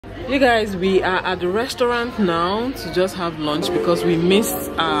You guys, we are at the restaurant now to just have lunch because we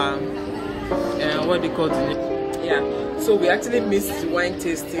missed what they call it. Yeah, so we actually missed the wine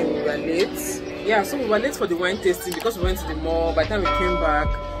tasting. We were late. Yeah, so we were late for the wine tasting because we went to the mall. By the time we came back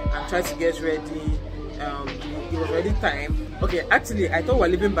and tried to get ready, it was already time. Okay, actually I thought we were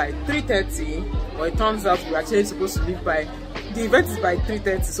leaving by 3:30, but it turns out we were actually supposed to leave by, the event is by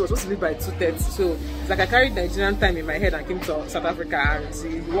 3:30, so we're supposed to leave by 2:30. So it's like I carried Nigerian time in my head and came to South Africa and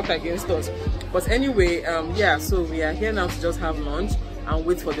it worked against us. But anyway, yeah, so we are here now to just have lunch and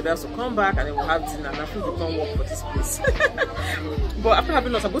wait for the girls to come back, and then we'll have dinner. And I feel we can't work for this place. But after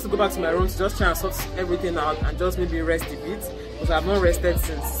having lunch, I'm supposed to go back to my room to just try and sort everything out and just maybe rest a bit, because I've not rested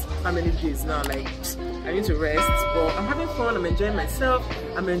since how many days now. Like, I need to rest. But I'm having fun, I'm enjoying myself,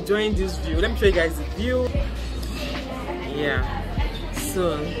 I'm enjoying this view. Let me show you guys the view. Yeah,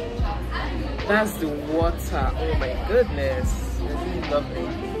 so that's the water. Oh my goodness, it's really lovely.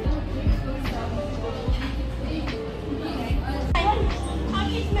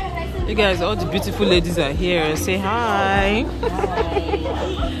 You guys, all the beautiful ladies are here. Say hi.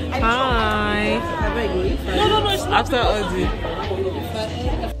 Hi. No, it's not. After all the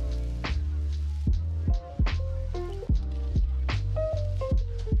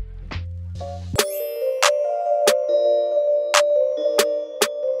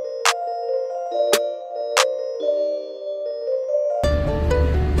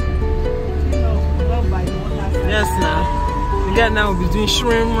yes, now the guy now will be doing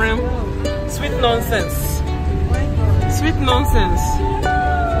shrimp rim. Sweet nonsense. Sweet nonsense.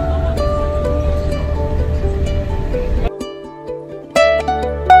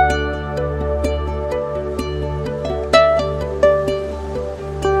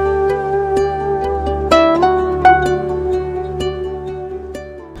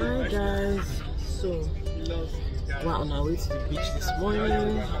 Hi guys. So we're on our way to the beach this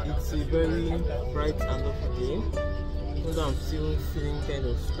morning. It's a very bright and lovely day. Although I'm still feeling kind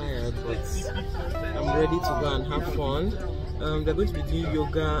of tired, but I'm ready to go and have fun. They're going to be doing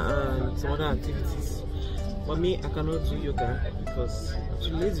yoga and some other activities. For me, I cannot do yoga because I'm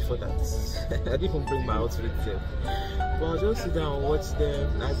too lazy for that. I didn't even bring my outfit there. But I'll just sit down and watch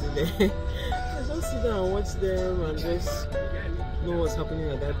them. I'll just sit down and watch them and just know what's happening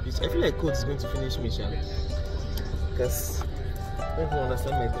at that beach. I feel like coach is going to finish me, because I don't even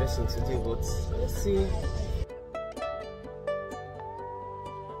understand my dressing today, but let's see.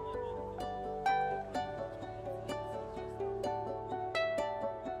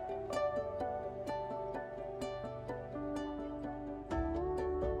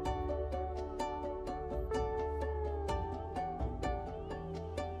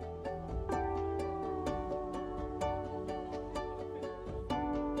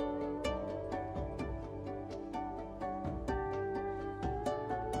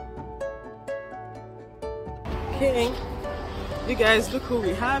 Okay, you guys, look who we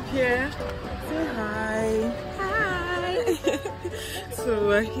have here. Say hi. Hi. So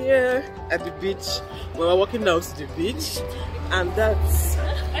we're here at the beach. We're walking down to the beach, and that's. Say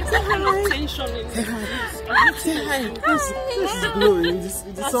hi. Say hi. This is glowing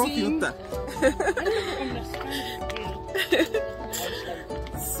with the sun filter.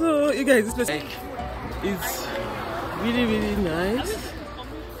 So you guys, this place is really, really nice.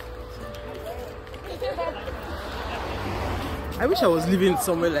 I wish I was living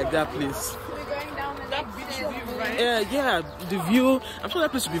somewhere like that place. Yeah, the view. I'm sure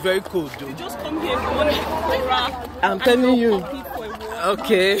that place would be very cold though. You just come here if you want to KORA. I'm telling you.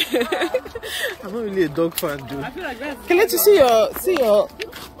 Okay. I'm not really a dog fan though. I feel like that's. Can I let you see your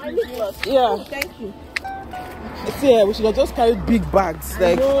yeah. Oh, thank you. See, we should have just carried big bags.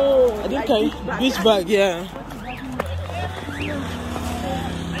 Like I didn't carry beach bag, yeah.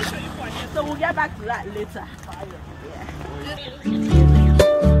 So we'll get back to that later. Yeah.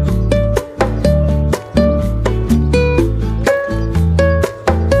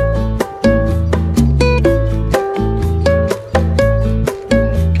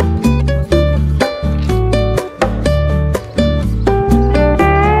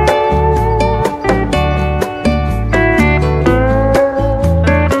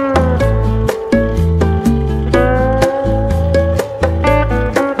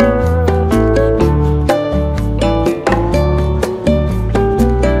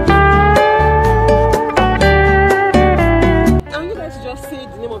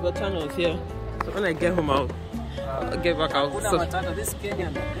 Here. So when I get home, I'll get back out. So, this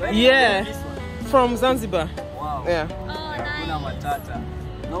Kenyan. Yeah, from Zanzibar. Wow. Yeah. Oh,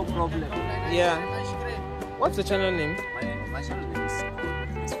 nice. No problem. Yeah. What's the channel name? My channel name is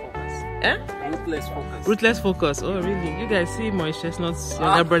Focus. Eh? Ruthless focus. Ruthless focus. Oh, really? You guys see my chestnut's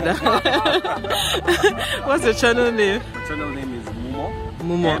younger brother. What's your channel name? My channel name is Mumo.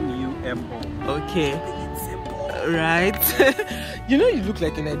 Mumo. M-U-M-O. Okay. Right. You know you look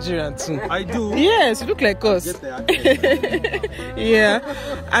like a Nigerian too. I do. Yes, you look like us. Yeah.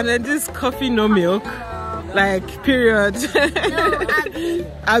 And then this coffee no milk. Like period. No,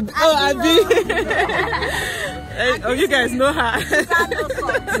 Abby. Oh, Abby. Oh, you guys know her.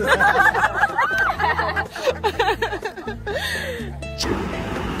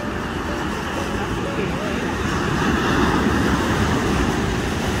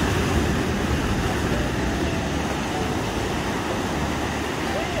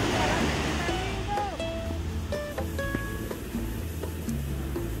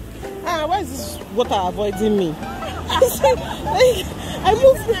 Why is this water avoiding me? I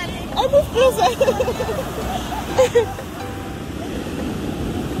move closer.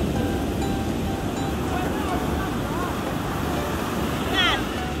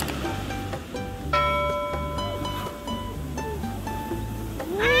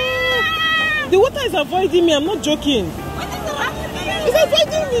 The water is avoiding me. I'm not joking. It's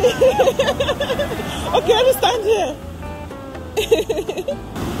avoiding me. Okay, let me stand here.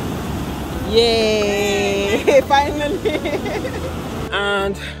 Yay! Finally!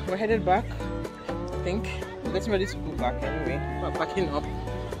 And we're headed back. I think we're getting ready to go back anyway. We're packing up.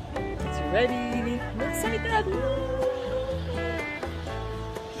 It's ready. I'm excited.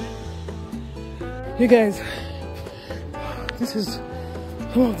 You guys, this is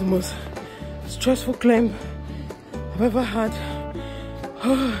one of the most stressful climb I've ever had.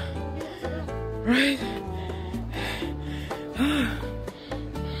 Oh, right?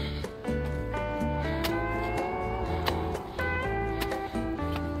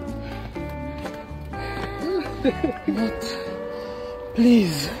 What?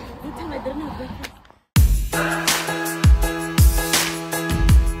 Please.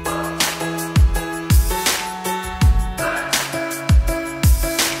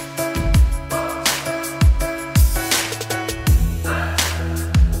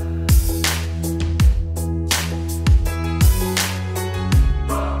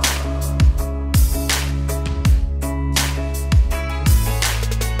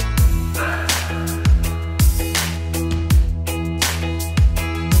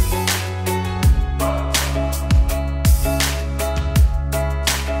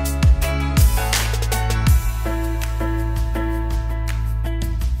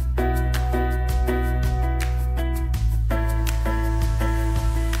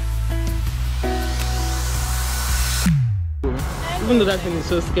 Even though that thing is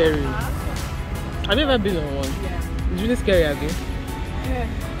so scary. Have you ever been on one? Yeah. It's really scary, have you? Yeah.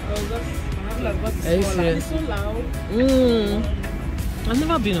 Are you serious? It's so loud. I've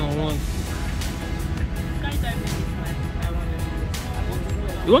never been on one. Skydiving.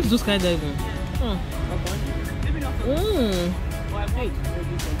 You want to do skydiving? Maybe not for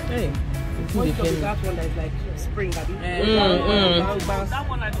Hey. what you do that one that is like spring, Abby? That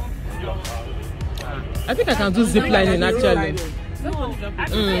one I don't. I think I can do zip lining actually. No, not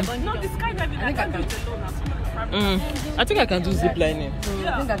the skydiving. I can do it alone. I think I can do zip lining.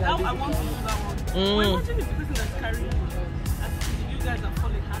 Yeah, I want to do that one. But imagine if the person that's carrying you guys are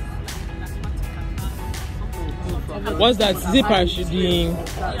falling hard, like What's that? Zip parachuting.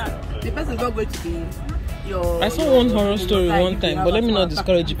 the person is not going to be your. I saw one horror story one time, but let me not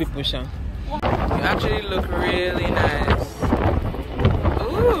discourage people, Sha. You actually look really nice.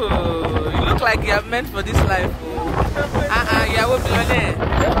 Ooh, you look like you are meant for this life. Yeah, we'll be on there.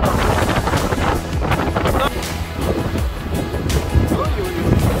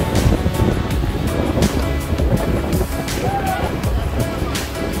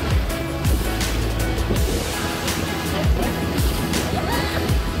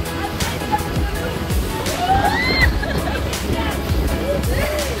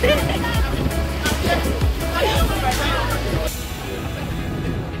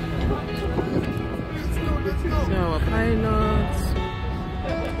 Our pilot,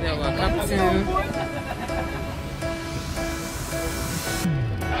 our captain.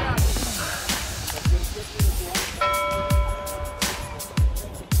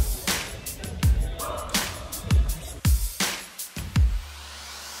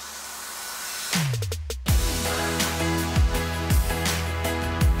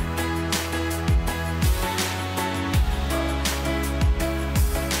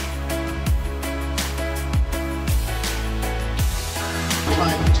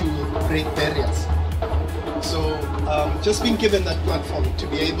 Break barriers. So just being given that platform to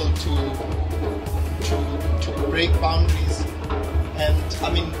be able to break boundaries And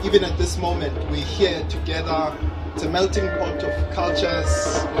I mean, even at this moment, we're here together. It's a melting pot of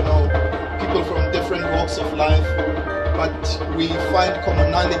cultures, you know, people from different walks of life, but we find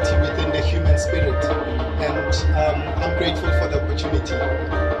commonality within the human spirit. And I'm grateful for the opportunity.